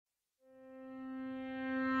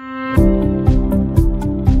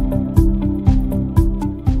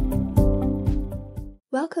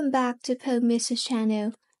Welcome back to PowMr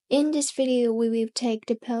channel. In this video, we will take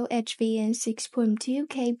the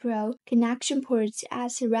POW-HVM6.2K-PRO connection ports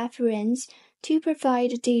as a reference to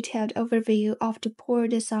provide a detailed overview of the port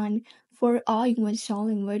design for all-in-one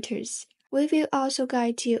solar inverters. We will also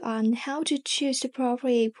guide you on how to choose the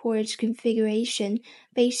appropriate port configuration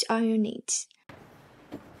based on your needs.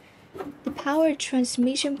 The power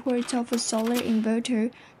transmission ports of a solar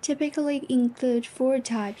inverter typically include four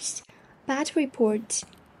types: battery ports,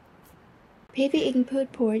 PV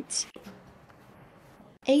input ports,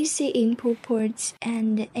 AC input ports,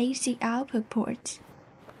 and AC output ports.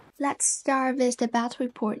 Let's start with the battery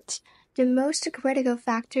ports. The most critical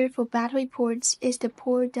factor for battery ports is the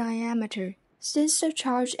port diameter. Since the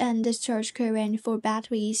charge and discharge current for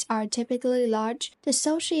batteries are typically large, the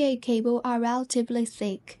associated cables are relatively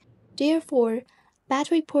thick. Therefore,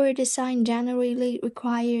 battery port design generally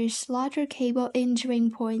requires larger cable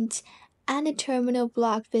entering points and a terminal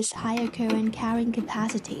block with higher current carrying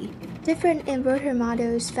capacity. Different inverter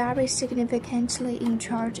models vary significantly in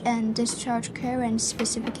charge and discharge current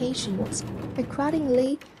specifications.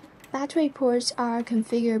 Accordingly, battery ports are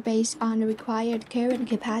configured based on the required current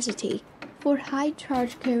capacity. For high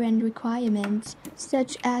charge current requirements,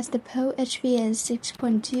 such as the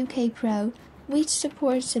POW-HVM6.2K-PRO, which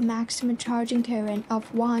supports a maximum charging current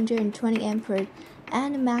of 120 A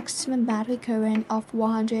and a maximum battery current of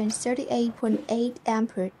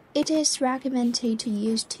 138.8 A, it is recommended to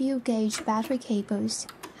use 2-gauge battery cables.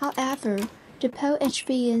 However, the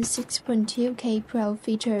POW-HVM6.2K-PRO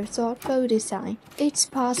features thoughtful design. Its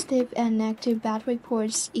positive and negative battery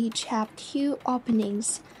ports each have two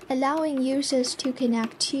openings, allowing users to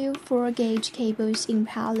connect two 4-gauge cables in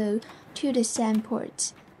parallel to the same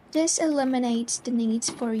port. This eliminates the need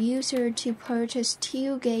for users to purchase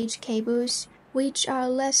 2-gauge cables, which are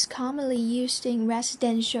less commonly used in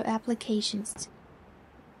residential applications.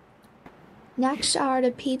 Next are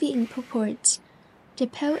the PV input ports. The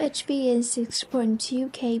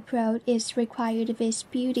POW-HVM6.2K-PRO is required with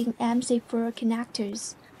built-in MC4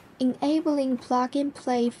 connectors, enabling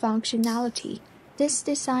plug-and-play functionality. This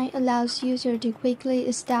design allows users to quickly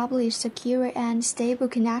establish secure and stable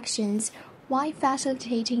connections while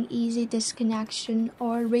facilitating easy disconnection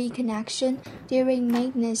or reconnection during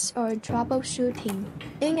maintenance or troubleshooting.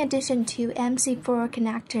 In addition to MC4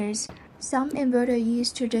 connectors, some inverters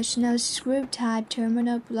use traditional screw-type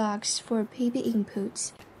terminal blocks for PV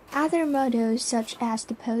inputs. Other models, such as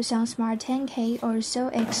the POW-SunSmart 10K or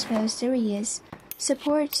SoExpo series,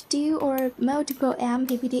 support dual or multiple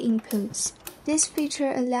MPPT inputs. This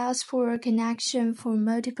feature allows for connection for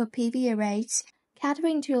multiple PV arrays,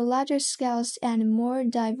 catering to larger scales and more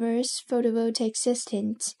diverse photovoltaic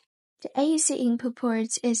systems. The AC input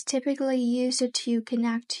port is typically used to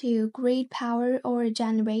connect to grid power or a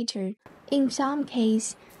generator. In some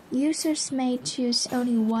cases, users may choose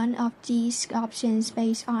only one of these options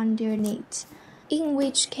based on their needs, in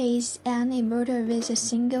which case an inverter with a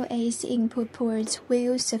single AC input port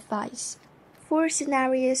will suffice. For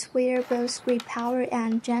scenarios where both grid power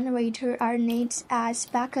and generator are needed as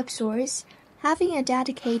backup source, having a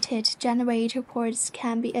dedicated generator port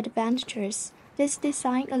can be advantageous. This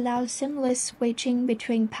design allows seamless switching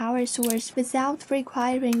between power sources without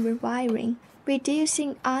requiring rewiring,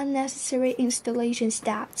 reducing unnecessary installation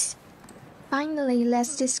steps. Finally,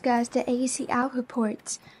 let's discuss the AC output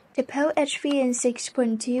ports. The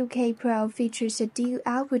POW-HVM6.2K-PRO features a dual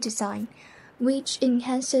output design, which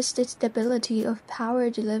enhances the stability of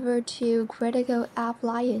power delivered to critical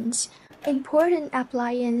appliances. Important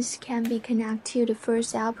appliances can be connected to the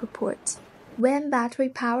first output port. When battery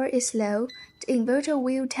power is low, the inverter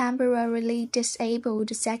will temporarily disable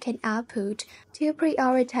the second output to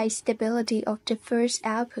prioritize stability of the first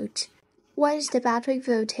output. Once the battery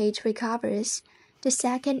voltage recovers, the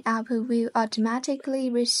second output will automatically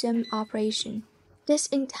resume operation. This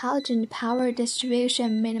intelligent power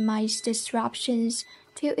distribution minimizes disruptions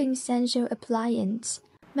to essential appliances.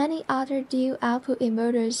 Many other dual output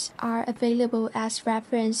inverters are available as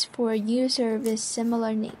reference for users with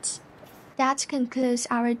similar needs. That concludes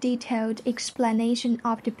our detailed explanation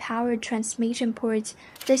of the power transmission ports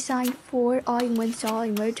designed for all-in-one solar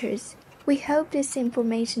inverters. We hope this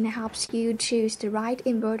information helps you choose the right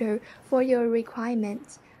inverter for your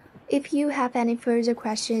requirements. If you have any further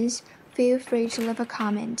questions, feel free to leave a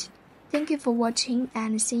comment. Thank you for watching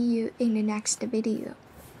and see you in the next video.